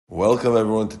Welcome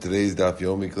everyone to today's Daf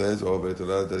Yomi class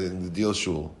in the Deal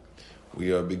Shul.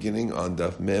 We are beginning on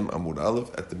Daf Mem Amud Aleph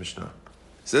at the Mishnah.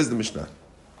 Says the Mishnah,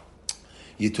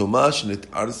 Yitoma shnit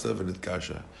arsa v'nit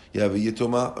kasha. You have a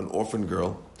Yitoma, an orphan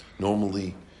girl.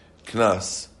 Normally,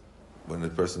 knas, when a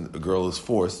girl is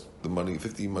forced, the money,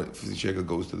 50 shekel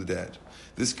goes to the dad.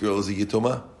 This girl is a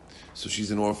Yitoma, so she's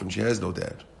an orphan, she has no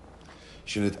dad.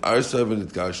 Shnit arsa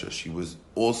v'nit kasha. She was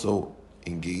also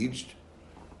engaged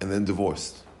and then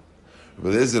divorced.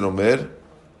 Rabbi Eliezer Omer,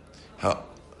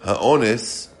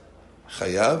 ha'ones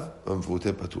chayav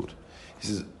v'mfuteh patur. He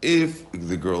says, if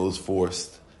the girl is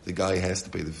forced, the guy has to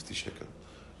pay the 50 shekel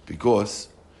because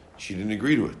she didn't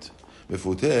agree to it.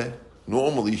 Mefuteh,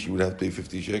 normally she would have to pay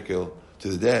 50 shekel to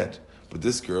the dad, but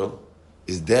this girl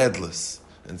is dadless,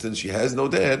 and since she has no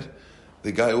dad,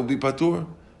 the guy will be patur.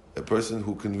 A person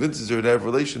who convinces her to have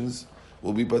relations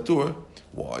will be patur.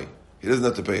 Why? He doesn't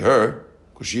have to pay her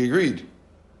because she agreed.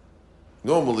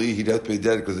 Normally, he'd have to pay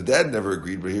dad because the dad never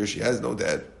agreed, but here she has no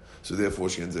dad. So therefore,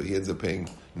 he ends up paying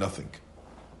nothing.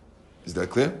 Is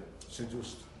that clear?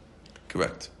 Seduced.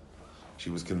 Correct. She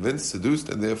was convinced, seduced,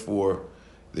 and therefore,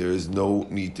 there is no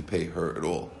need to pay her at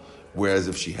all. Whereas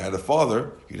if she had a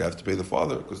father, you'd have to pay the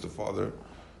father because the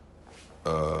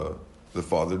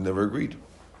father never agreed.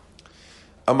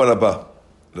 Amar Rabba.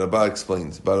 Rabba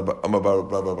explains. Amar Rabba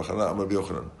Chana, Amar Rabbi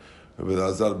Yochanan. Rabbi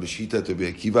Elazar b'shita to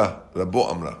Rabbi Akiva,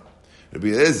 Rabbo Amra. Rabbi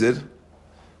Eliezer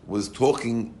was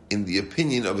talking in the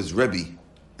opinion of his Rebbe.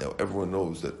 Now, everyone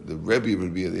knows that the Rebbe of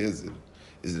Rabbi Eliezer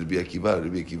is Rabbi Akiva.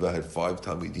 Rabbi Akiva had 5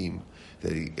 Talmidim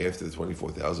that after the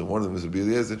 24,000, one of them was Rabbi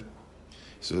Eliezer.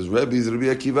 So his Rebbe is Rabbi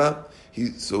Akiva.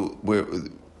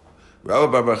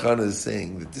 Rabbi Bar Chana is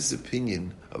saying that this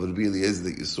opinion of Rabbi Eliezer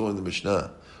that you saw in the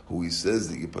Mishnah, who he says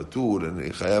that you patur and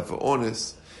chayav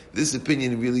ha'ones, this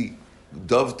opinion really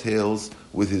dovetails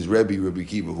with his Rebbe, Rabbi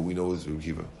Akiva, who we know is Rabbi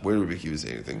Akiva. Where did Rabbi Akiva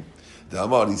say anything? The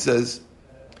Amar, he says,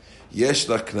 Yesh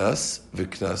la knas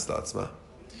v'knas ta'atzma.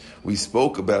 We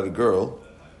spoke about a girl,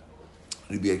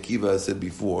 Rabbi Akiva said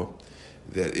before,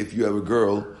 that if you have a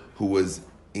girl who was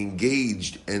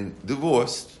engaged and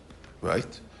divorced,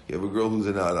 right? You have a girl who's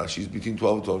an ara, she's between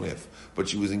 12 and 12 and a half, but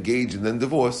she was engaged and then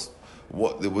divorced,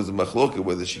 there was a machloka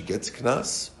whether she gets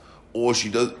knas, or she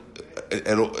does,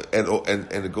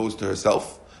 and it goes to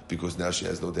herself because now she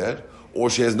has no dad, or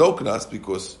she has no knas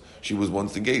because she was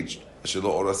once engaged.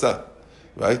 Shelo orasa,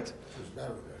 right? She's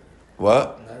married.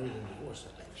 What? Married and divorced.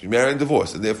 She's married and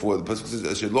divorced, and therefore the pasuk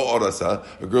says shelo orasa,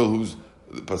 a girl who's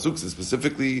the pasuk says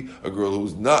specifically a girl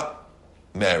who's not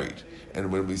married.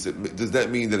 And when we said, does that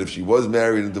mean that if she was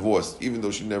married and divorced, even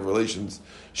though she didn't have relations,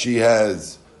 she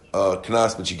has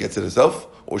knas, but she gets it herself,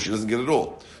 or she doesn't get it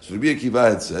all? So Rabbi Akiva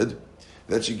had said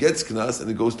that she gets knas and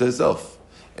it goes to herself.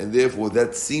 And therefore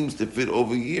that seems to fit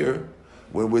over here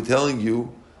when we're telling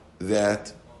you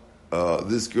that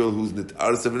this girl who's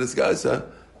nit'ar sevenis gaisa,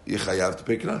 you have to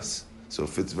pay knas. So it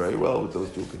fits very well with those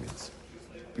two opinions.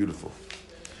 Beautiful.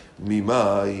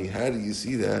 Mimai, how do you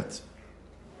see that?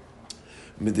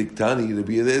 Mediktani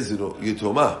Rabbi Eliezer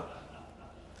Yitoma.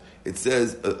 It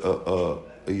says a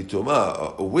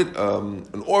Yitoma,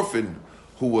 an orphan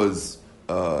who was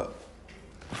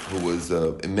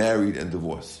married and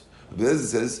divorced. Rabbi Eliezer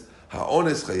says,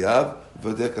 "Ha'ones chayav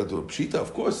v'dekator pshita."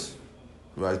 Of course,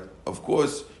 right? Of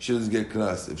course, she doesn't get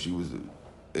knas if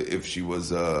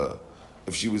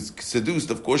she was seduced.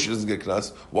 Of course, she doesn't get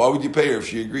knas. Why would you pay her if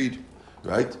she agreed,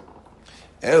 right?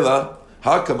 Ella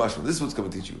hakamash. This is what's going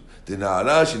to teach you. And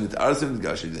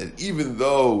even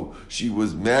though she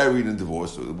was married and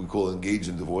divorced, or we call it engaged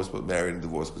and divorced, but married and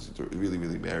divorced because it's really,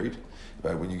 really married.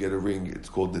 Right? When you get a ring, it's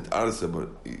called nit'arsa, but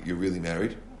you're really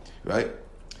married, right?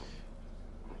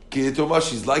 Ki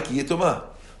she's like yitoma.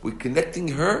 We're connecting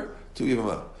her to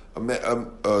yitoma. A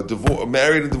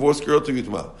married and divorced girl to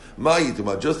yitoma. Ma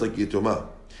yitoma, just like yitoma.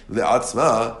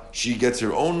 Le'atzma, she gets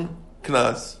her own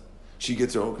knas. She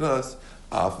gets her own knas.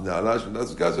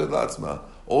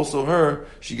 Also her,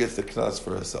 she gets the knas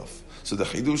for herself. So the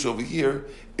chidush over here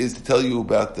is to tell you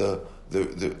about the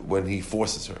when he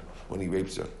forces her, when he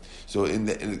rapes her. So in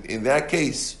that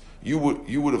case, you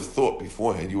would have thought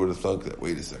beforehand, you would have thought that,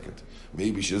 wait a second,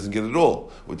 maybe she doesn't get it all.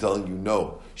 We're telling you,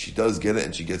 no, she does get it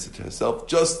and she gets it to herself,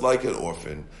 just like an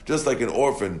orphan. Just like an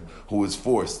orphan who is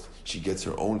forced, she gets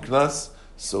her own knas,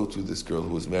 so too this girl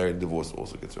who is married and divorced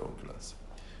also gets her own knas.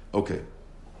 Okay.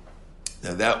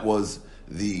 Now that was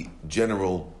the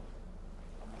general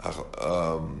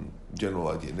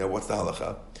idea. Now what's the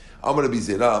halacha? Amar Rabbi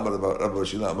Zera, Amar Rabbi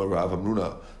Shila, Amar Rav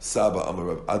Hamnuna, Saba, Amar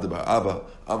Rav Adabar Abba,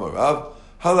 Amar Rav,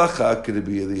 halacha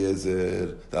Rabbi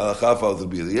Eliezer. The halacha follows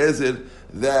Rabbi Eliezer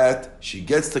that she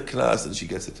gets the knas and she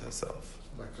gets it herself.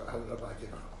 Like Rabbi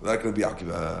Akiva. We're not going to be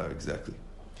Akiva. Exactly.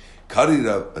 Kari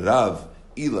Rav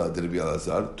Ila de Rabbi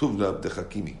Elazar, Tuvna de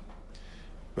Chakimi.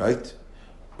 Right?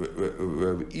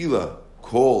 Rabbi Ila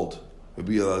called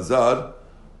Rabbi Elazar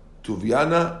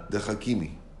Tuviana de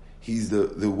Chakimi. He's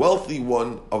the wealthy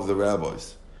one of the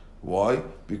rabbis. Why?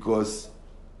 Because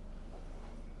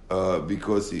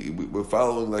we're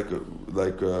following like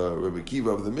Rabbi Kiva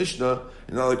of the Mishnah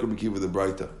and not like Rabbi Kiva of the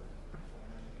Braita.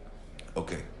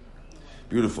 Okay,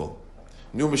 beautiful.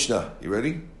 New Mishnah. You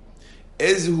ready?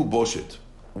 Ezehu boshet.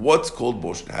 What's called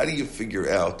boshet? How do you figure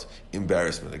out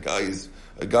embarrassment?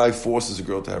 A guy forces a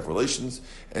girl to have relations,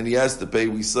 and he has to pay.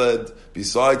 We said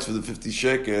besides for the 50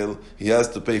 shekel, he has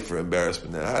to pay for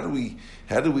embarrassment. Now, how do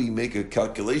we make a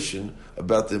calculation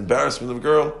about the embarrassment of a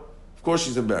girl? Of course,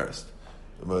 she's embarrassed.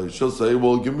 She'll say,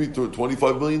 "Well, give me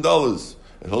 $25 million,"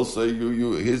 and he'll say,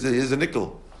 "You here's a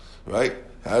nickel," right?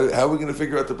 How are we going to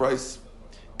figure out the price?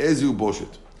 Ezu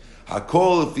boshet.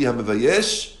 Hakol fi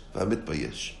hamivayesh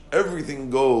v'hamitvayesh. Everything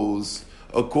goes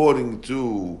according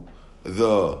to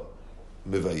the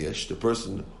mivayesh, the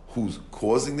person who's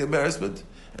causing the embarrassment,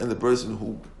 and the person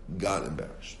who got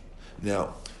embarrassed.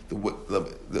 Now,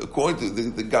 according to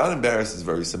the got embarrassed is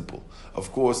very simple.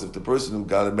 Of course, if the person who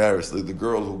got embarrassed, like the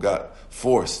girl who got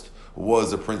forced,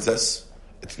 was a princess,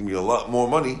 it's going to be a lot more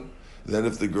money than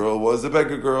if the girl was a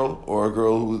beggar girl or a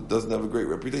girl who doesn't have a great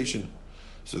reputation.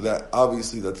 So that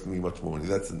obviously that's going to be much more money.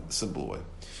 That's a simple way.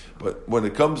 But when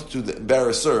it comes to the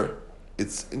embarrasser,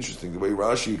 it's interesting the way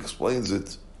Rashi explains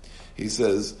it. He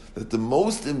says that the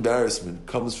most embarrassment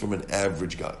comes from an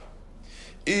average guy.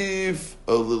 If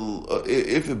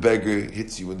a beggar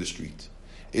hits you in the street,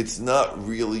 it's not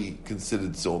really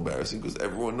considered so embarrassing because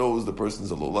everyone knows the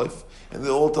person's a lowlife, and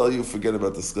they'll all tell you, forget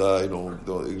about this guy, don't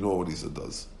ignore what he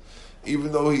does.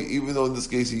 Even though in this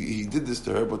case he did this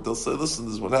to her, but they'll say, listen,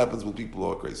 this is what happens when people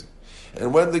are crazy.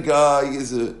 And when the guy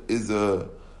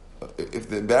if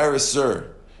the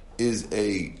embarrasser is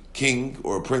a king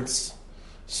or a prince,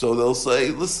 so they'll say,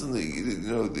 listen,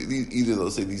 either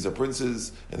they'll say these are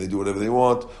princes and they do whatever they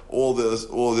want, or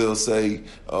they'll say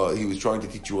he was trying to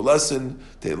teach you a lesson.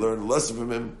 They learn a lesson from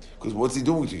him because what's he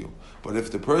doing to you? But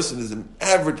if the person is an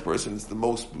average person, it's the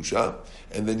most busha,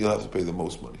 and then you'll have to pay the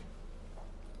most money.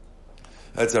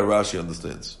 That's how Rashi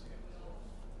understands.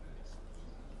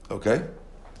 Okay.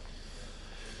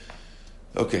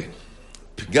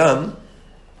 Pagam.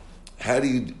 How do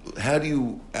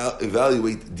you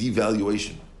evaluate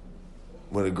devaluation?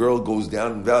 When a girl goes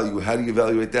down in value, how do you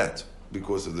evaluate that?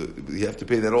 Because you have to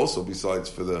pay that also besides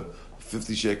for the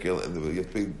 50 shekel and you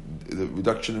have to pay the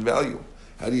reduction in value.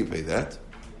 How do you pay that?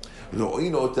 We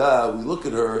look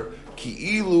at her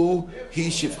ki'ilu hi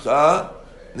shifcha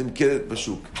nimkeret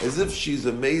bashuk, as if she's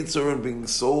a maidservant being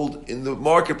sold in the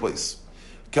marketplace.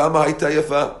 Kama hayta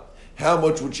yafa, how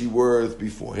much would she worth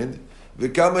beforehand?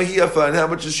 V'kama hi yafa, and how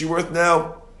much is she worth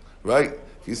now? Right?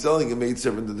 If you're selling a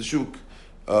maidservant in the shuk,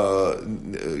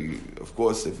 of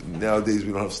course, if nowadays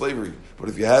we don't have slavery, but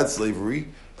if you had slavery,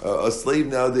 a slave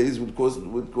nowadays would cost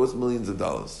millions of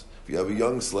dollars. If you have a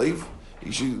young slave,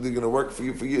 they're going to work for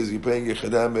you for years. You're paying your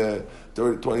chadam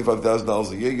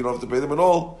 $25,000 a year. You don't have to pay them at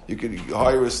all. You can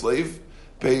hire a slave,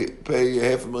 pay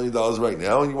 $500,000 right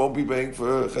now, and you won't be paying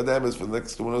for chadamas for the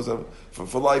next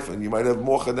for life. And you might have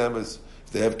more chadamas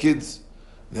if they have kids.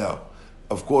 Now,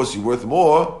 of course, you're worth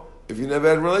more if you never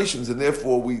had relations, and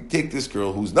therefore we take this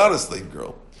girl who's not a slave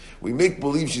girl. We make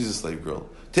believe she's a slave girl.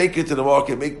 Take her to the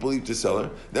market, make believe to sell her.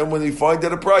 Then when we find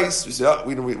out a price, we say,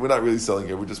 we're not really selling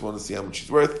her. We just want to see how much she's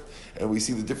worth. And we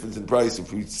see the difference in price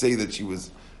if we say that she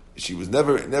was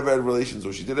never had relations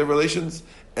or she did have relations,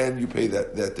 and you pay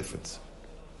that difference.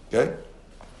 Okay?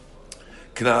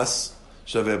 Knas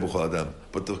shaveh b'chol adam.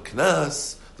 But the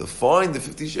knas, the fine, the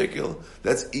 50 shekel,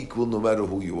 that's equal no matter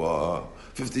who you are.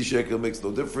 50 shekel makes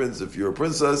no difference if you're a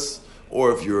princess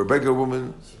or if you're a beggar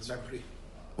woman.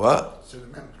 What?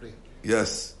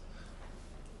 Yes.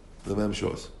 The mem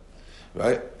shows.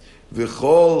 Right?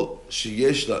 V'chol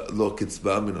sheyesh lo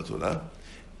kitzba min haTorah.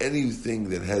 Anything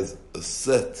that has a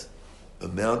set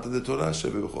amount in the Torah,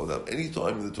 shaveh b'chol adam. Any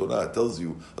time in the Torah it tells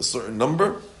you a certain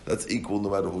number, that's equal no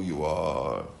matter who you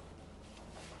are.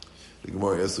 The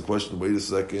Gemara asks the question, wait a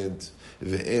second.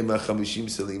 The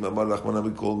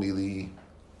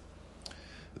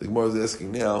Gemara is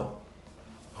asking now,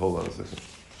 hold on a second.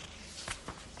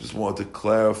 Just want to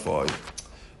clarify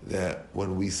that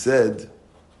when we said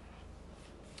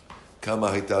Kama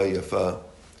Hayta Yafa,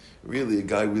 really a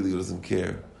guy really doesn't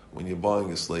care. When you're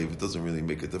buying a slave, it doesn't really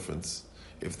make a difference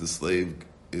if the slave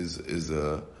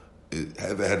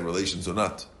have had relations or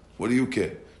not. What do you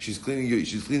care? She's cleaning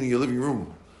your living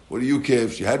room. What do you care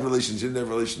if she had relations, she didn't have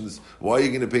relations? Why are you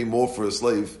going to pay more for a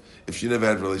slave if she never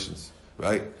had relations?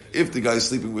 Right? If the guy's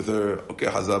sleeping with her, okay,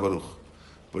 Hazar Baruch.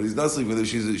 But he's not sleeping with her,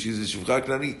 she's a Shivcha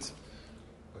Knanit.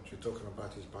 What you're talking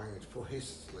about, he's buying it for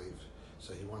his slaves,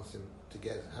 so he wants him to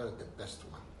get her the best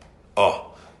one.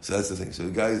 Oh, so that's the thing. So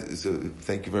the guy,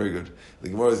 thank you, very good. The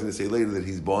Gemara is going to say later that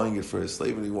he's buying it for his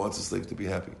slave and he wants his slave to be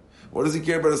happy. What does he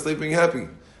care about a slave being happy?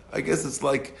 I guess it's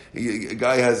like a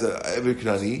guy has a Eved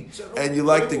Knani, and you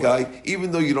like the guy,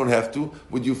 even though you don't have to.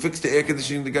 Would you fix the air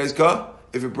conditioning in the guy's car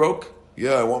if it broke?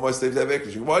 Yeah, I want my slave to have air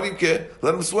conditioning. Why do you care?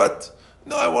 Let him sweat.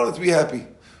 No, I want him to be happy.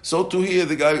 So too here,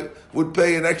 the guy would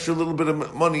pay an extra little bit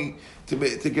of money to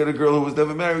get a girl who was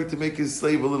never married to make his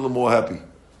slave a little more happy.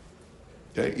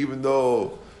 Okay, even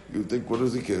though you think, what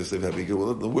does he care? Slave happy?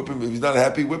 Well, whip him. If he's not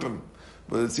happy, whip him.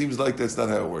 But it seems like that's not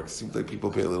how it works. It seems like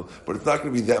people pay a little, but it's not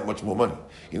going to be that much more money.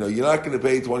 You're not going to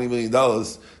pay $20 million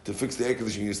to fix the air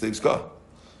conditioning in your slave's car,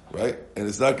 right? And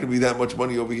it's not going to be that much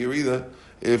money over here either,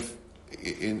 if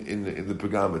in the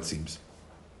program it seems.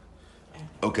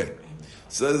 Okay,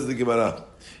 says the Gemara.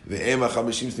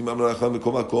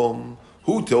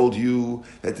 Who told you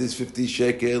that there's 50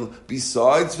 shekel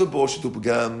besides the Boshet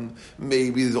Upagam?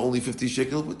 Maybe there's only 50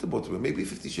 shekel with the Boshet. Maybe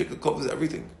 50 shekel covers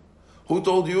everything. Who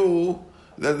told you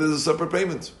that there's a separate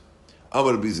payment?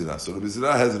 Amar Bizira. So the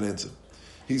Bizira has an answer.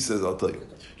 He says, I'll tell you.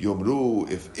 Yomru,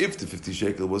 if the 50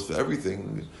 shekel was for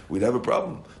everything, we'd have a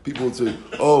problem. People would say,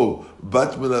 Bal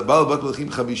bat melachim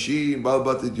chamishim, bal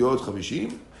bat idiot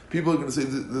chamishim. People are going to say,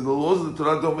 the laws of the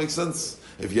Torah don't make sense.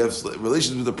 If you have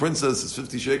relations with a princess, it's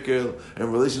 50 shekel,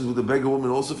 and relations with a beggar woman,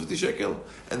 also 50 shekel.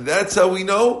 And that's how we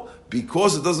know,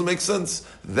 because it doesn't make sense,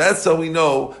 that's how we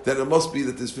know that it must be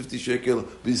that there's 50 shekel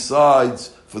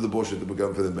besides for the Boshet to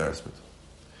become for the embarrassment.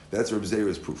 That's Reb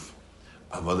Zera's proof.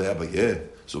 Amalei Abaye.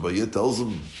 So Abaye tells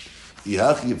him,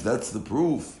 Ihachi, if that's the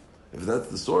proof, if that's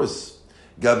the source,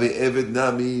 Gabe Eved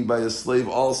Nami, by a slave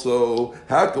also,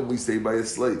 how can we say by a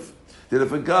slave? That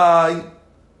if a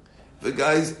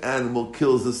guy's animal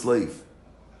kills the slave,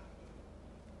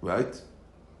 right?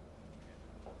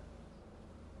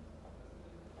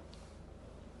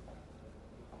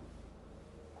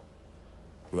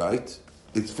 Right?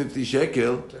 It's 50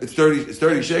 shekel. It's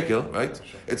 30 shekel, right?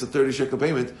 It's a 30 shekel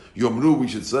payment. Yomru, we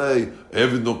should say,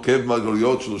 Eved nokev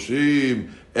magaliot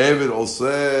shloshim, Eved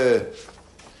oseh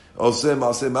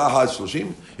maaseh mahad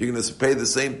shloshim. You're going to pay the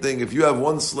same thing. If you have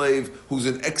one slave who's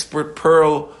an expert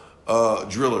pearl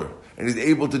driller, and he's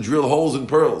able to drill holes in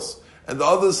pearls, and the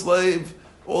other slave,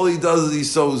 all he does is he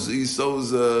sews, he's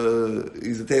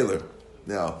a tailor.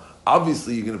 Now,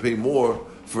 obviously you're going to pay more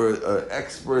for an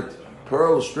expert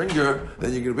pearl stringer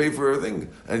than you're going to pay for a thing.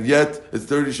 And yet, it's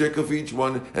 30 shekel for each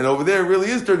one, and over there it really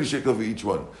is 30 shekel for each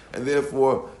one. And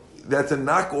therefore, that's a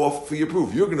knockoff for your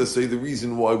proof. You're going to say the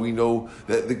reason why we know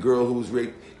that the girl who was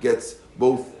raped gets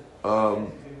both,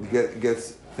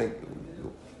 gets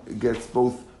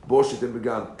both Boshet and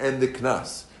Begam and the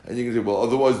Knas. And you're going to say, well,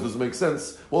 otherwise it doesn't make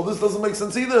sense. Well, this doesn't make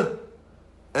sense either.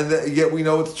 And yet we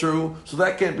know it's true, so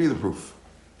that can't be the proof.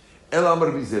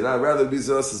 Rather,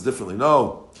 Bizarre says differently.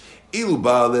 No. If,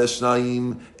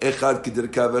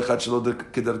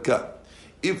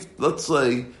 let's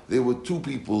say, there were two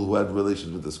people who had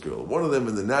relations with this girl, one of them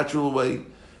in the natural way,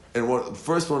 and the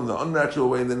first one in the unnatural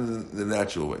way, and then in the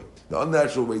natural way. The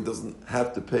unnatural way doesn't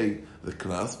have to pay the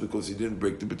knas because he didn't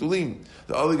break the bitulim.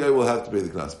 The other guy will have to pay the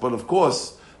knas. But of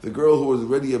course, the girl who was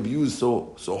already abused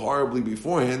so horribly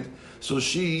beforehand, so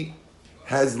she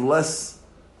has less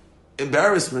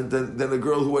embarrassment than a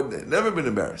girl who had never been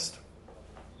embarrassed.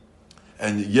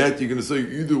 And yet you're going to say,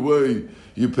 either way,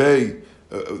 you pay,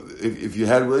 if you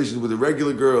had relations with a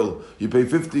regular girl, you pay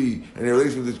 50, and a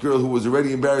relation with this girl who was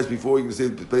already embarrassed before, you can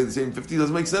say pay the same 50,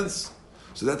 doesn't make sense.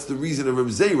 So that's the reason of Reb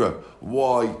Zera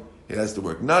why it has to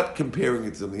work. Not comparing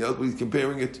it to something else, but he's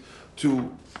comparing it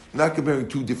to, not comparing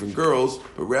two different girls,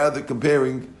 but rather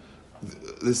comparing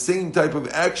the same type of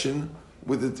action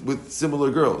with similar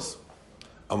girls.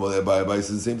 Amalei Abaye says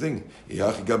the same thing.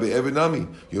 Yachi gabe Eved nami.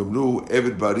 Yomru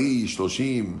Eved bari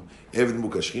shloshim, Eved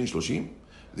mukashchin shloshim.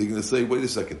 They're going to say, wait a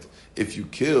second. If you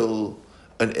kill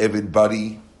an Eved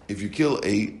bari, if you kill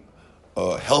a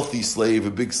healthy slave, a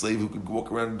big slave who could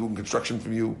walk around doing construction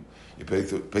for you, you pay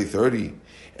 30.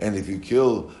 And if you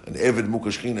kill an Eved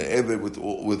mukashchin, an Eved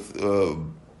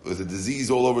with a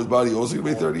disease all over his body, also you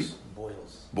pay 30.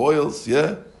 Boils,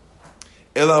 yeah.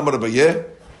 Ela Amar Abaye,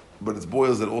 but it's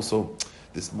boils that also.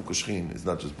 This mukashchin is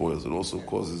not just boils; it also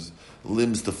causes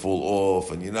limbs to fall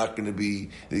off, and you're not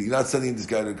sending this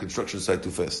guy to a construction site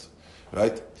too fast,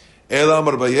 right? Ela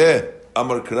Amar Abaye,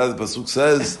 Amar Karad, the pasuk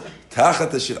says,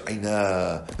 "Tachat asher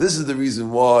aina." This is the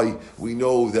reason why we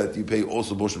know that you pay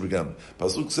also bosher begam.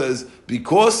 Pasuk says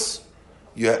because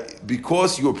you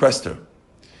oppressed her,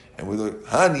 and we're like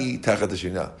hani tachat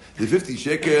asher. The 50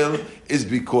 shekel is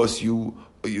because you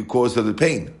caused her the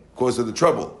pain, caused her the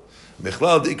trouble. There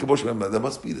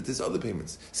must be that there's other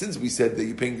payments. Since we said that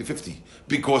you're paying the 50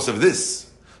 because of this.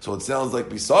 So it sounds like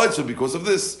besides because of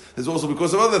this, there's also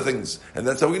because of other things. And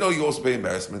that's how we know you also pay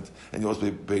embarrassment and you also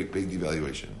pay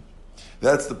devaluation.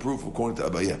 That's the proof according to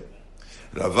Abaye.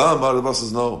 Rava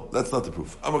says, no, that's not the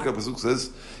proof. Amar Pasuk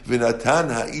says, V'natan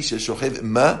ha'isha shochev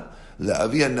ma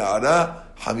la'avia na'ara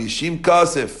hamishim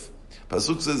kasef.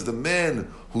 Pasuk says, the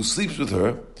man who sleeps with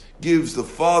her gives the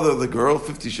father of the girl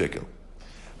 50 shekel.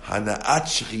 Hana'at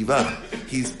shchiva.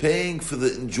 He's paying for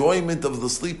the enjoyment of the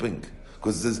sleeping.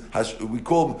 Because it says, we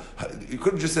call him, you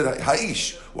could have just said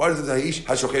Ha'ish. Why does it say Ha'ish?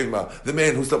 Hashochev ma, the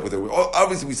man who slept with her.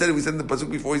 Obviously, we said in the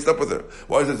pasuk before he slept with her.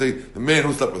 Why does it say the man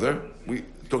who slept with her? We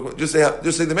talk about, just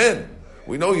say the man.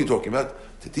 We know you're talking about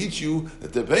to teach you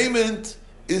that the payment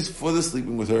is for the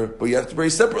sleeping with her, but you have to pay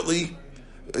separately.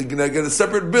 You're going to get a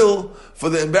separate bill for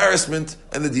the embarrassment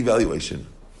and the devaluation.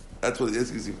 That's what it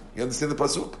is. You understand the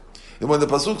pasuk? And when the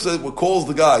pasuk says, calls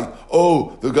the guy,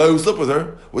 the guy who slept with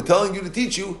her, we're telling you to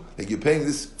teach you that you're paying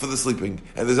this for the sleeping,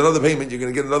 and there's another payment, you're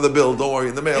going to get another bill, don't worry,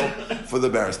 in the mail, for the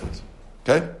embarrassment.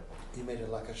 Okay? You made it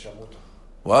like a shavuta.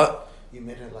 What? You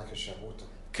made it like a shavuta.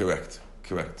 Correct.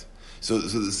 So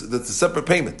that's a separate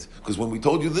payment. Because when we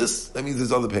told you this, that means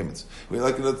there's other payments.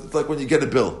 It's like when you get a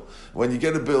bill. When you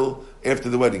get a bill after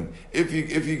the wedding, if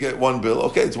you get one bill,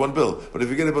 okay, it's one bill. But if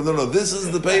you get a bill, no, this is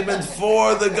the payment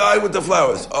for the guy with the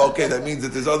flowers. Okay, that means that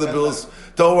there's other bills.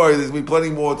 Don't worry, there's going to be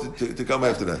plenty more to come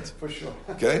after that. For sure.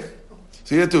 Okay?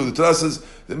 So here too, the Torah says,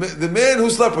 the man who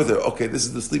slept with her, okay, this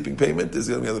is the sleeping payment, there's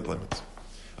going to be other payments.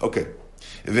 Okay.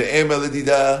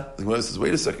 The Gemara says,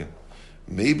 wait a second.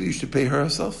 Maybe you should pay her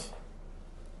herself.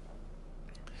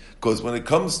 Because when it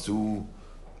comes to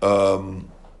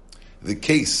the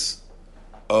case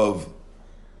of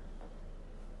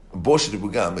Boshet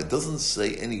Bugam, it doesn't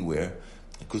say anywhere,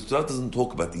 because Torah doesn't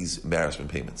talk about these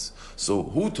embarrassment payments. So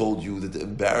who told you that the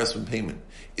embarrassment payment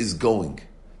is going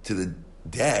to the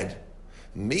dad?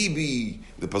 Maybe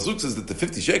the Pasuk says that the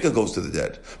 50 shekel goes to the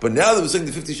dad. But now that we're saying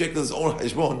the 50 shekel is own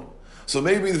hashbon, so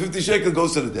maybe the 50 shekel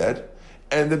goes to the dad,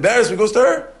 and the embarrassment goes to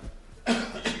her.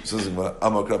 So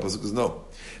Amar Pasuk says no.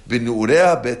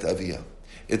 B'nu'urea bet avia.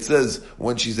 It says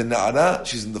when she's in Na'ara,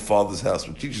 she's in the father's house,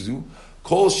 which teaches you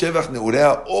Kol Shevach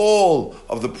Ne'urea, all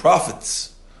of the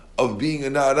profits of being a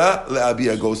Na'ara,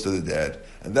 Le'abia goes to the dad.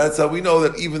 And that's how we know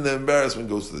that even the embarrassment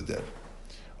goes to the dad.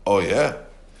 Oh yeah?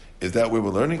 Is that where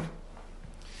we're learning?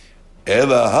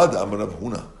 Ela had Amarav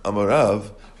Huna.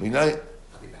 Amarav, Minai.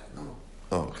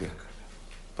 Oh, okay.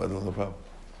 No problem.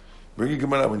 Bring your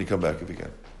Gemara when you come back if you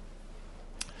can.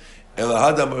 Ela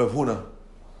had Amarav Huna.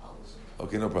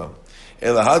 Okay, no problem.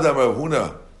 Elahad Amarav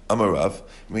Huna Amarav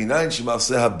Meinayin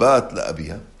Shemalseh Habat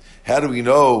LaAbiyah. How do we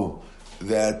know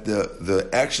that the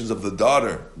actions of the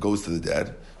daughter goes to the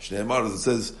dad? Shneimar, as it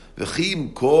says,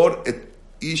 V'chim kor et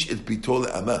ish et bito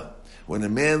le'amah. When a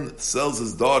man sells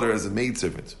his daughter as a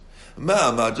maidservant.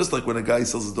 Ma'amah, just like when a guy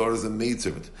sells his daughter as a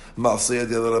maidservant. Malseh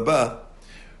Adel Rabbah,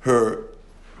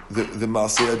 the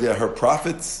Malseh Adel, her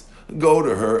profits go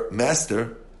to her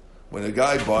master. When a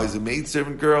guy buys a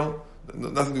maidservant girl,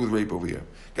 nothing to do with rape over here.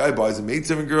 Guy buys a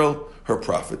maidservant girl, her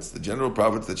profits, the general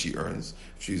profits that she earns.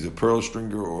 If she's a pearl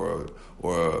stringer or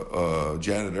a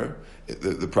janitor,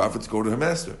 the profits go to her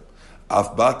master.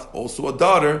 Afbat, also a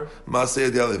daughter, Maseh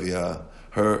De'alevia,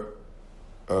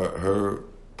 her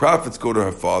profits go to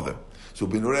her father. So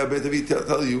Binurei Bet Avi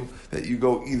tell you that you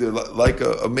go either like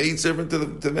a maidservant to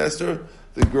the master,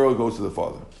 the girl goes to the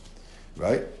father.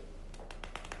 Right?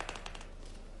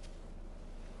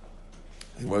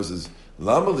 He says,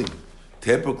 Lamali,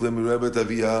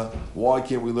 why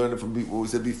can't we learn it from what we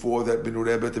said before that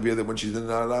that when she's in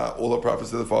Nara, all her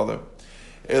profits to the father?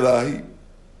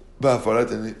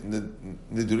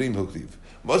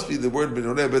 Must be the word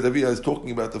Binurei Bet Avia is talking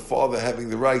about the father having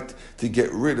the right to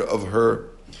get rid of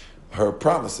her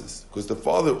promises, because the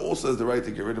father also has the right to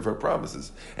get rid of her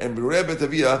promises. And Binurei Bet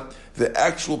Avia, the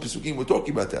actual Pesukim, we're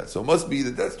talking about that. So it must be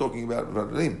that that's talking about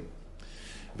Vananim.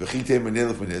 So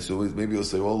maybe you'll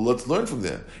say, well, let's learn from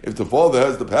there. If the father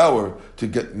has the power to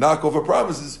knock off her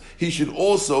promises, he should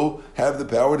also have the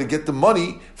power to get the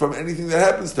money from anything that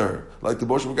happens to her, like the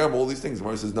Bosh Magam, all these things. The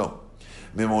Gemara says no.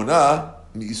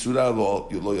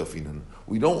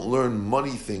 We don't learn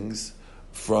money things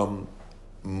from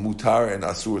mutar and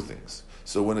asur things.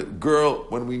 So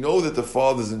when we know that the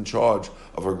father's in charge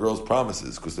of her girl's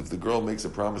promises, because if the girl makes a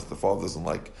promise the father doesn't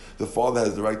like, the father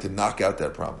has the right to knock out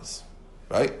that promise,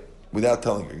 right? Without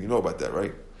telling her. You know about that,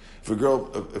 right?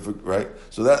 Right?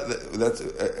 So that's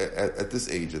at this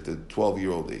age, at the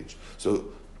 12-year-old age. So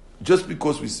just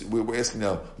because we're asking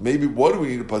now, maybe what do we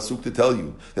need a pasuk to tell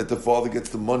you that the father gets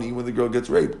the money when the girl gets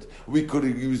raped? We could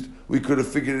have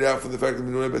figured it out from the fact that we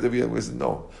know about every other. We said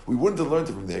no, we wouldn't have learned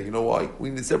it from there. You know why?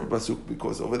 We need a separate pasuk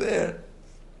because over there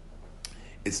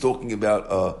it's talking about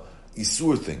a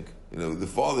isur thing. You know, the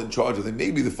father in charge of it.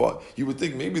 Maybe the father. You would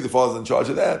think maybe the father's in charge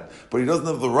of that, but he doesn't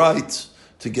have the right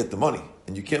to get the money,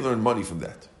 and you can't learn money from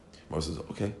that. Mar says,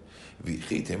 okay,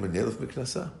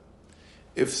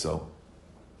 if so,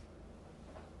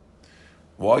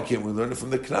 why can't we learn it from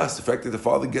the knas? The fact that the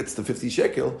father gets the 50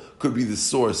 shekel could be the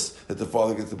source that the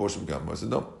father gets the boshim gam. I said,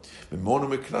 no.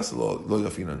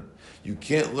 You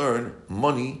can't learn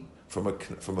money from a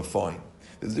fine.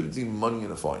 There's a difference between money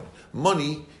and a fine.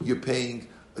 Money, you're paying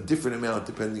a different amount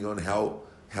depending on how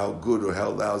good or how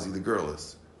lousy the girl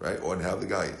is, right? Or on how the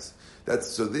guy is.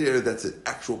 That's an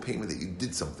actual payment that you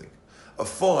did something. A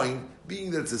fine,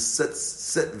 being that it's a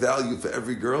set value for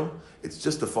every girl, it's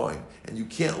just a fine. And you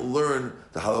can't learn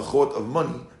the halachot of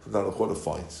money from the halachot of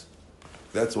fines.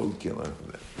 That's what we can't learn from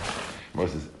that. Gemara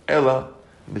says, Ella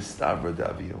mistavra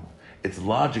davio. It's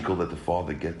logical that the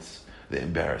father gets the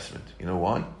embarrassment. You know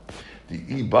why?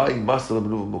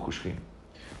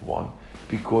 Why?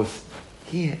 Because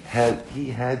he had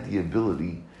the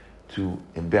ability to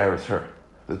embarrass her.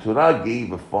 The Torah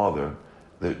gave a father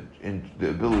the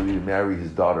ability to marry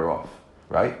his daughter off,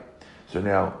 right? So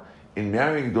now, in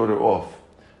marrying a daughter off,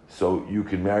 so you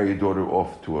can marry your daughter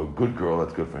off to a good girl,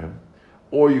 that's good for him,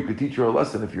 or you could teach her a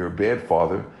lesson. If you're a bad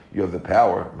father, you have the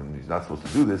power, I mean, he's not supposed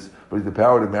to do this, but he's the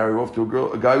power to marry off to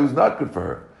a guy who's not good for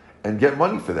her, and get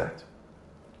money for that,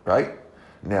 right?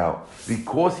 Now,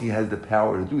 because he has the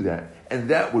power to do that, and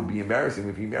that would be embarrassing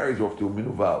if he marries off to a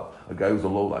minuval, a guy who's a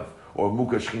lowlife, or a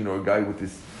mukashkin, or a guy with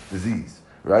this disease,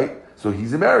 right? So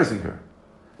he's embarrassing her.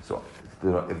 So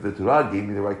if the Torah gave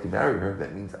me the right to marry her,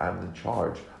 that means I'm in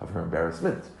charge of her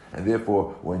embarrassment. And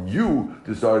therefore, when you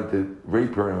decided to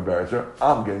rape her and embarrass her,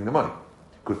 I'm getting the money.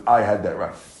 Because I had that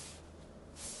right.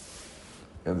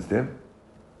 You understand?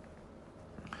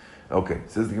 Okay,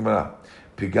 says the Gemara.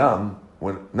 Pigam,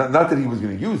 not that he was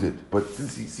going to use it, but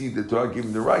since the Torah gave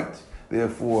him the right,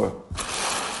 therefore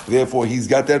he's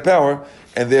got that power,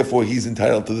 and therefore he's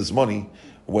entitled to this money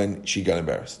when she got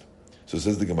embarrassed. So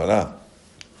says the Gemara,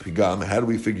 Pigam, how do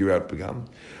we figure out Pigam?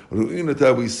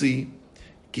 We see,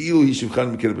 as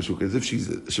if she's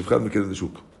a Shivchan Meked of the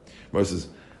Shuk. Gemara says,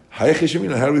 how do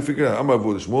we figure it out?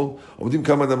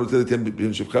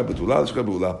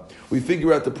 We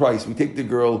figure out the price. We take the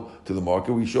girl to the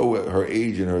market. We show her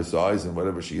age and her size and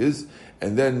whatever she is,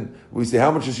 and then we say,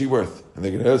 how much is she worth? And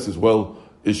they're going to ask us, well,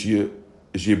 is she a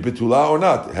bitula or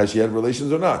not? Has she had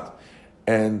relations or not?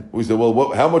 And we say,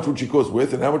 well, how much would she cost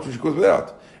with and how much would she cost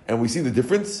without? And we see the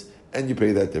difference, and you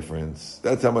pay that difference.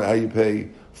 That's how you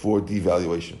pay for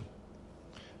devaluation.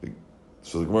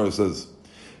 So the Gemara says,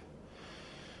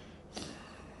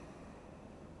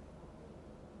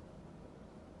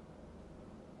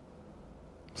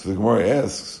 so the Gemara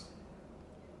asks,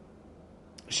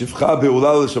 Shivcha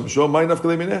be'ula l'shamsho, ma'in nafka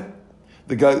le'mineh?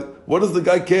 The guy, what does the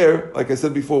guy care? Like I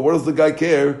said before, what does the guy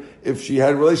care if she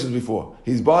had relations before?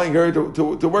 He's buying her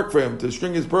to work for him, to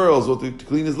string his pearls or to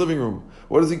clean his living room.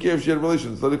 What does he care if she had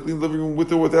relations? Let her clean the living room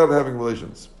with or without having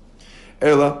relations.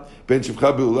 Ela ben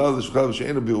shivcha be'ula l'shivcha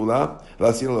she'ena be'ula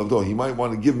l'asiyana l'avdo. He might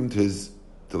want to give him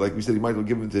like we said, he might want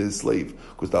to give him to his slave.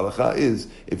 Because the halacha is,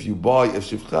 if you buy a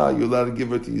shivcha, you're allowed to give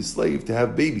her to your slave to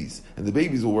have babies, and the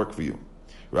babies will work for you.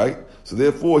 Right? So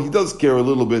therefore, he does care a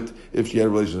little bit if she had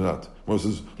relations or not. Moshe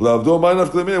says,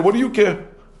 what do you care?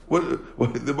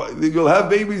 You'll have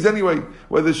babies anyway,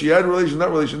 whether she had relations or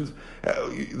not relations.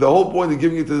 The whole point of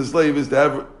giving it to the slave is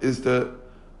to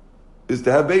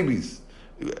have babies.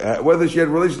 Whether she had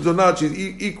relations or not, she's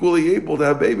equally able to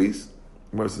have babies.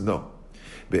 Moshe says, no.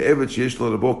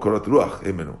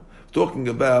 Talking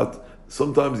about,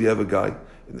 sometimes you have a guy,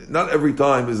 not every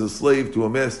time is a slave to a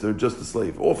master just a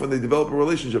slave. Often they develop a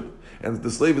relationship, and if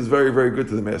the slave is very, very good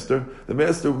to the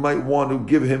master might want to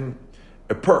give him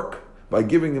a perk. By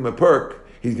giving him a perk,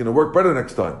 he's going to work better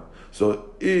next time.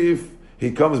 So if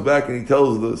he comes back and he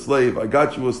tells the slave, I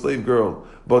got you a slave girl,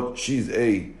 but she's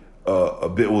a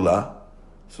be'ula,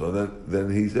 So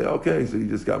then he said, okay, so you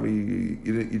just got me,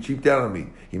 you cheaped out on me.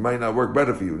 He might not work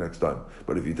better for you next time.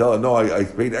 But if you tell her, no, I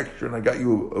paid extra and I got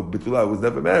you a betula, I was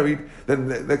never married, then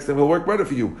next time he'll work better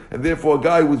for you. And therefore a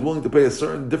guy was willing to pay a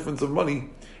certain difference of money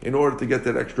in order to get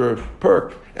that extra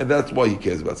perk, and that's why he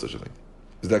cares about such a thing.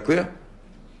 Is that clear?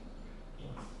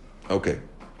 Okay.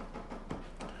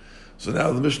 So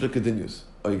now the Mishnah continues.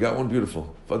 Oh, you got one?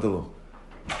 Beautiful. Fadalu.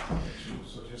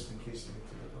 So just in case you need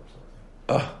to look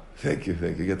up something. Thank you.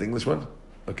 You get the English one?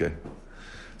 Okay.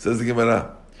 Says the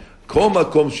Gemara, Kol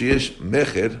makom sheyesh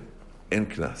mecher en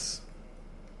knas.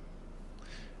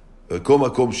 Kol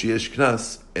makom sheyesh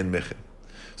knas en mecher.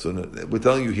 So we're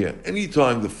telling you here,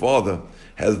 anytime the father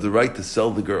has the right to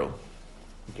sell the girl,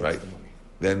 right?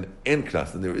 Then en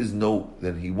knas, then there is no,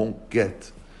 then he won't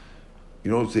get.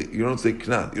 You don't say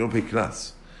knas. You don't pay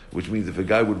knas, which means if a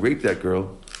guy would rape that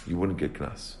girl, you wouldn't get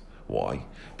knas. Why?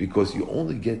 Because you're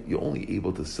only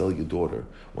able to sell your daughter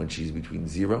when she's between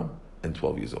 0 and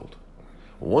 12 years old.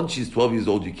 Once she's 12 years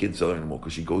old, you can't sell her anymore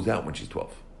because she goes out when she's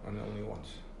 12. And only once.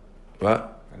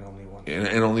 What? And only once.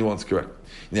 And only once, correct.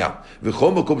 Now,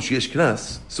 v'chol makom sheyesh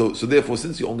knas. So therefore,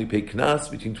 since you only pay knas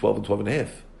between 12 and 12 and a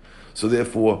half, so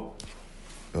therefore,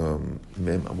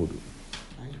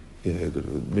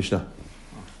 Mishnah.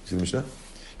 See the Mishnah,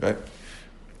 right?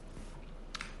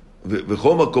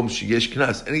 Anytime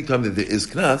that there is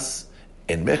knas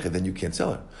and mecher, then you can't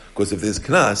sell her. Because if there's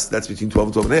knas, that's between 12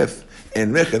 and 12 and a half,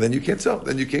 and mecher, then you can't sell.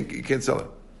 Then you can't sell her.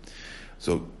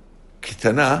 So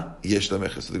kitana yesh la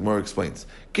mecher. So the Gemara explains: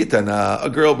 kitana, a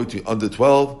girl between under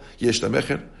 12, yesh la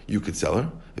mecher, you could sell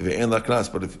her. Ve'en la knas,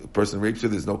 but if a person rapes her,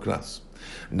 there's no knas.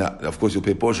 Now, of course, you'll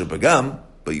pay posher bagam,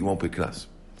 but you won't pay knas.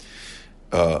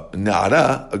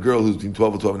 Na'ara, a girl who's between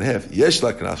 12 and 12 and a half, yesh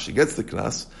la knas, she gets the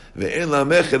knas, ve'en la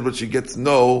mecher, but she gets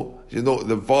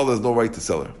the father has no right to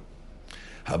sell her.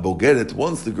 Habogeret,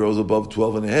 once the girl's above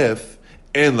 12 and a half,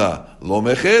 en la lo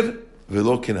mecher,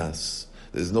 ve'lo knas.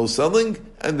 There's no selling,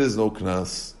 and there's no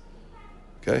knas.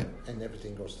 Okay? And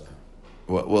everything goes to her.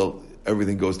 Well,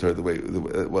 everything goes to her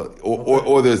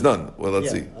or there's none. Well,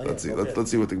 let's see. Let's see. Okay. Let's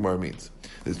see what the Gemara means.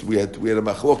 We had a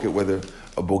machloket whether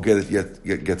a bogeret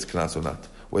gets knas or not.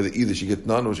 Whether either she gets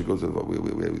none or she goes to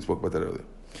we spoke about that earlier.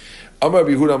 Amar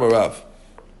Bihud Amar Rav.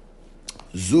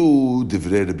 Zu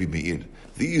divrei Rabbi Meir.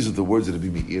 These are the words of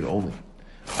Rabbi Meir only.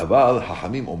 Aval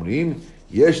hachamim omrim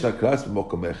yesh na knas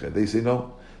b'mokom mecher. They say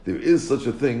no. There is such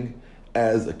a thing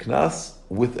as a knas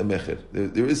with a mecher.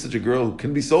 There is such a girl who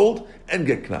can be sold and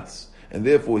get knas. And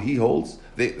therefore the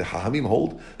hachamim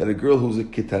hold that a girl who's a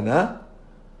kitana,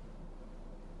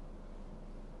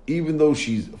 even though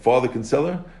father can sell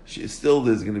her, there's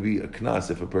going to be a knas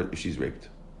if she's raped.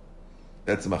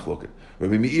 That's the machloket.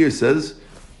 Rabbi Meir says,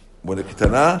 when a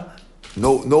kitana,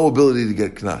 no ability to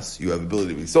get knas. You have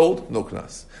ability to be sold, no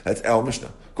knas. That's our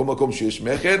Mishnah. Kol makom sheyesh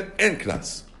mecher and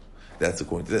knas. That's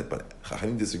according to that. But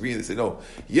Chachamim disagree. They say, no,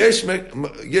 yesh mecher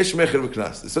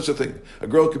v'knas. There's such a thing. A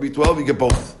girl could be 12, you get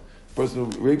both. A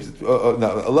person who rapes,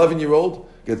 11-year-old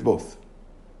gets both.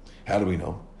 How do we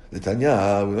know? The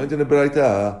Tanya, we learned in the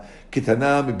Beraita,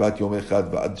 kitana mibat yom echad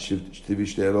v'ad shtivi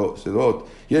shterot,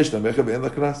 yesh la mecher v'en la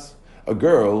knas. A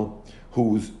girl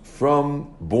who's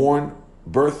from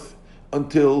birth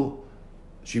until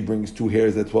she brings 2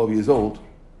 hairs at 12 years old,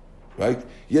 right?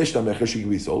 Yesh la mecher, she can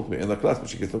be sold, v'en la knas, but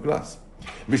she gets no knas.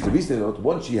 V'shtivi shterot,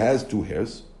 once she has 2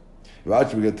 hairs, till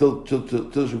she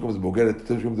becomes bogeret,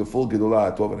 till she becomes a full gedolah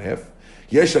at 12 and a half,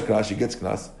 yesh la knas, she gets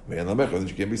knas, v'en la mecher, then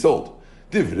she can't be sold.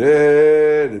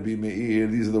 Divrei Rabbi Meir.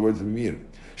 These are the words of Rabbi Meir.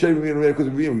 Because Rabbi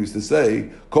Meir used to say,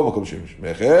 Kol makom sheyesh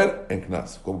mecher and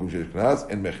knas. Kol makom sheyesh knas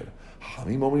and mecher.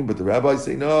 Hamim omrim, but the rabbis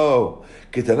say no.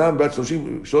 Ketanam bat shlosh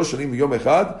shanim yom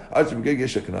echad ad shebegeg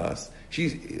yesh knas.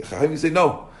 Hamim say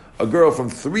no. A girl from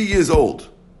 3 years old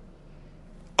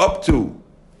up to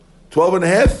 12 and a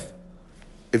half,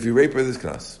 if you rape her, there's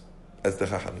knas. That's the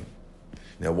Chachamim.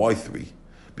 Now, why 3?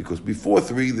 Because before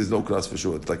 3, there's no knas for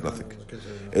sure. It's like nothing.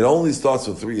 It only starts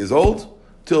from 3 years old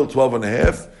till 12 and a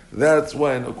half. That's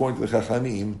when, according to the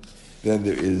Chachamim, then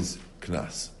there is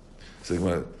knas. So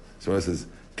when it says,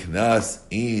 knas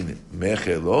in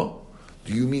mechelo,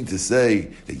 do you mean to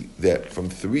say that from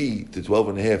 3 to 12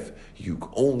 and a half, you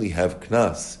only have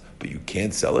knas, but you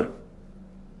can't sell her?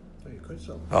 No, you could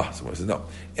sell her. Someone says, no.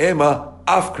 Ema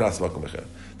af knas makom mecher.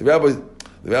 The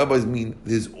rabbis mean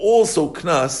there's also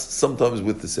knas sometimes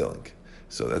with the selling.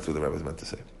 So that's what the rabbis meant to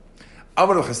say.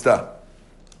 Amar Rav Chasta.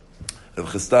 Rav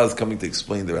Chasta is coming to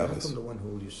explain the rabbis. How come the one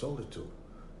who you sold it to?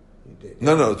 You did.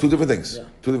 No, 2 different things. Yeah.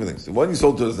 2 different things. The one you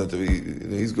sold to doesn't have to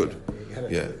be, he's good.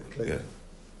 Yeah.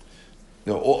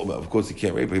 No, of course he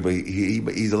can't rape her, but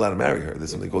he's allowed to marry her. There's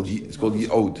something called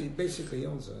Yod. He basically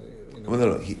owns her. Well,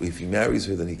 no. If he marries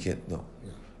her, then he can't. No.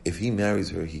 Yeah. If he marries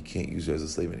her, he can't use her as a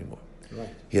slave anymore. Right.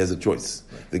 He has a choice.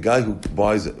 Right. The guy who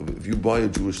buys, if you buy a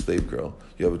Jewish slave girl,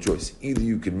 you have a choice. Either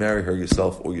you can marry her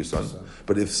yourself or your son.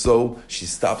 But if so, she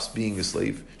stops being a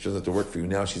slave. She doesn't have to work for you.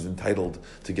 Now she's entitled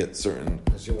to get certain,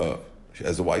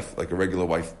 as a wife, like a regular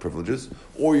wife privileges.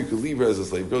 Or you could leave her as a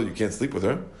slave girl. You can't sleep with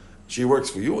her. She works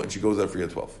for you and she goes out for you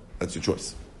at 12. That's your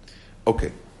choice.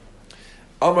 Okay.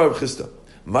 Amar Rav Chisda.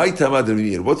 My tamad Rabbi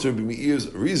Meir. What's Rabbi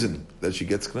Meir's reason that she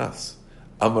gets knas?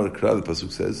 Amar Kra, the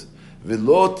pasuk says,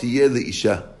 "V'lo tiyeh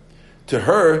leisha." To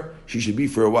her, she should be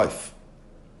for a wife,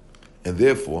 and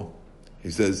therefore,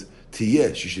 he says,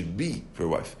 "Tiyeh," she should be for a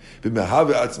wife.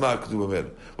 B'mehave atzma k'tuv omer.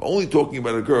 We're only talking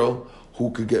about a girl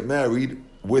who could get married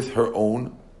with her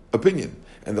own opinion,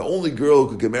 and the only girl who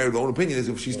could get married with her own opinion is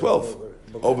if she's 12,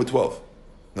 over 12.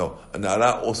 No, a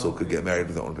nara also could get married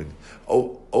with her own opinion.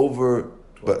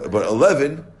 But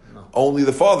 11, only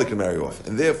the father can marry off.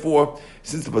 And therefore,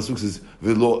 since the pasuk says,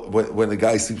 when the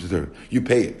guy sleeps with her, you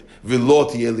pay it.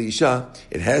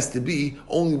 It has to be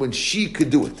only when she could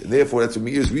do it. And therefore, that's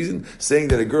Meir's reason, saying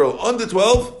that a girl under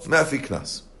 12, mafi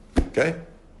knas. Okay?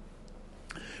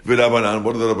 What do the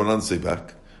Rabbanan say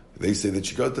back? They say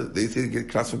that they say they get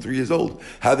knas from 3 years old.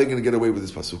 How are they going to get away with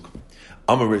this pasuk?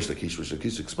 Amar Rish Lakish. Rish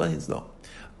Lakish explains, no.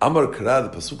 Amar Kara, the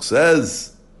pasuk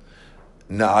says,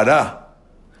 Na'ara.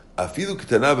 Afilu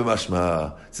ketana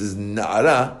b'mashma. It says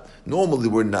Na'ara. Normally the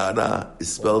word Na'ara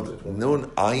is spelled Nun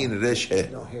Ayin Resh He.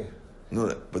 No, here.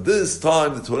 No. But this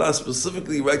time the Torah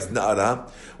specifically writes Na'ara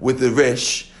with the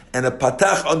Resh and a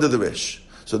patach under the Resh.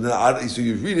 So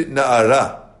you read it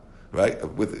Na'ara, right?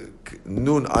 With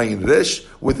Nun Ayin Resh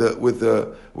with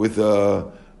the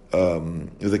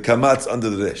kamatz under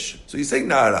the Resh. So you say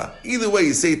Na'ara. Either way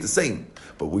you say it the same.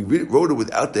 But we wrote it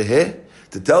without the He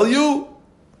to tell you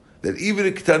that even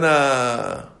a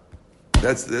Ketana,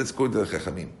 that's going to the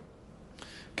Chachamim.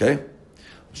 Okay?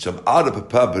 Sham'ara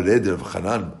papa bereder of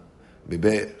Chanan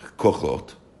mibe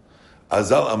kochlot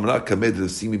azal amra kamed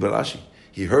l'simi barashi.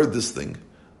 He heard this thing,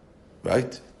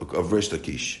 right, of Resh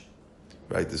Lakish,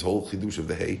 right, this whole chidush of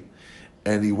the hay,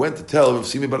 and he went to tell Rav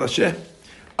Simi Barasheh.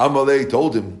 Amalei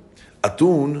told him,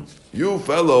 Atun, you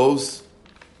fellows,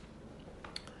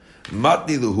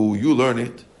 matni luhu, you learn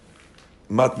it,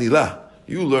 matni la,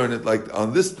 you learn it like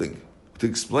on this thing, to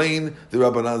explain the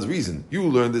Rabbanan's reason. You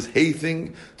learn this hay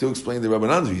thing to explain the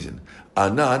Rabbanan's reason.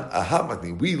 Anan,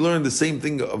 ahamatni. We learn the same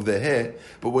thing of the hay,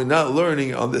 but we're not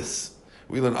learning on this.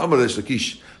 We learn Amaresh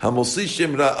Lakish. Hamosi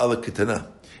shemra ala ketana.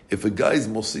 If a guy is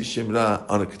mosi shemra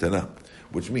on a ketana,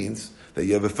 which means that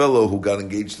you have a fellow who got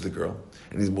engaged to the girl,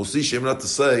 and he's mosi shemra to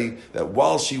say that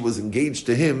while she was engaged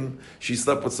to him, she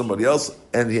slept with somebody else,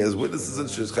 and he has witnesses and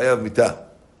she's chayav mitah.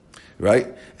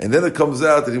 Right? And then it comes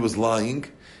out that he was lying,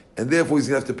 and therefore he's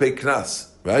going to have to pay knas,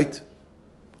 right?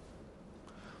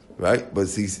 Right? But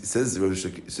he says Rish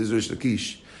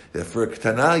Lakish that for a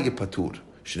ketana yepatur,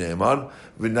 shneimar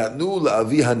v'natnu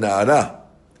la'aviha na'ara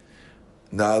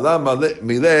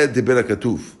mileh dibera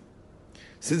katuv.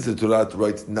 Since the Torah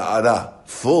writes na'ara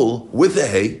full with a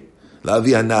hey,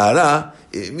 la'aviha na'ara,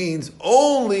 it means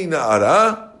only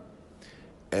na'ara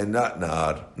and not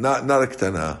na'ar, not a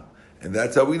ketana. And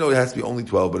that's how we know it has to be only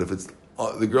 12. But if it's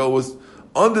the girl was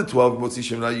under 12, motzi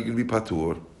shemra, you can be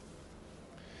patur.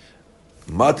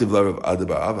 Mativ larav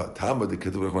adabarava tama de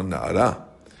ketuv na'ara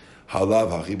halav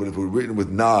hachi. But if it were written with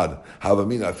nad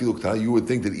havamina afilu ketana, you would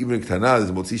think that even ketana is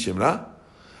motzi shemra.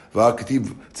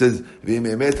 V'hakativ says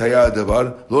v'emet haya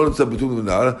adavar lo nemtza betum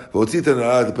na'ara v'otzita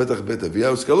na'ara depetach bet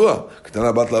avia uskalua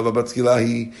ketana bat lava bat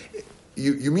skilahi.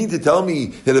 You mean to tell me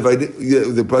that if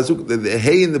the pasuk, the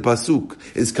hay in the pasuk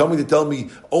is coming to tell me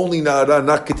only na'ara,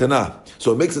 not ketana?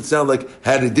 So it makes it sound like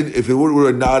if it were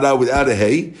a na'ara without a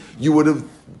hay, you would have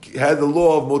had the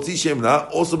law of motzi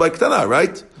shemra also by ketana,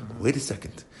 right? Mm-hmm. Wait a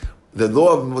second. The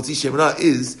law of motzi shemra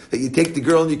is that you take the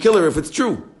girl and you kill her if it's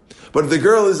true. But if the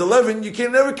girl is 11, you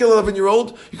can never kill an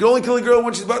 11-year-old. You can only kill a girl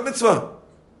when she's bat mitzvah.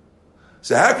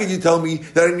 So how can you tell me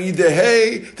that I need the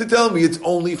hay to tell me it's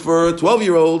only for a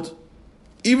 12-year-old?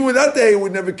 Even without the hay,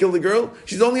 we'd never kill the girl.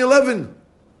 She's only 11.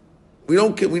 We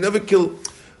never give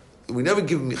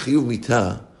chiyuv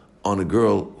mitah on a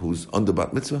girl who's under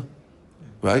bat mitzvah,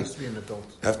 right? Has to be an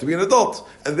adult. Have to be an adult,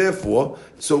 and therefore,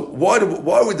 so why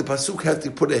would the pasuk have to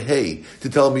put a hay to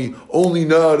tell me only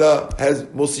na'ara has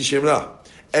mosi shemra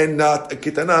and not a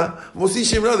ketana? Mosi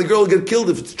shemra, the girl will get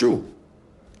killed if it's true,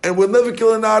 and we'll never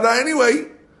kill a na'ara anyway,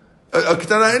 a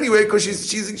ketana anyway, because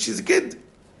she's a kid,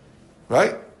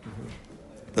 right?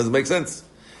 Doesn't make sense.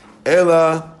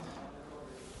 Ella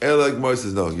Gemara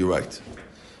says, no, you're right.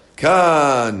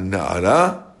 Kan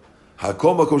na'ara,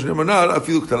 hakom makom shneimar na'ar,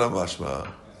 afilu ketana mashma.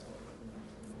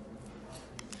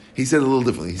 He said it a little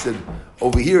differently. He said,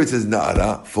 over here it says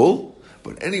na'ara, full,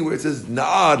 but anywhere it says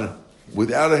na'ar,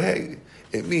 without a hey,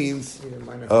 it means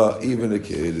even a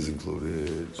kid is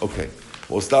included. Okay.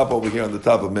 We'll stop over here on the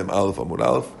top of Mem Aleph Amud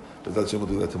Aleph. But that's we'll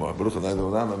do that tomorrow. Baruch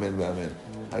Adonai Amen. Amen.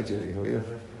 Hi, Jerry. How are you?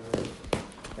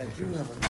 Thank you.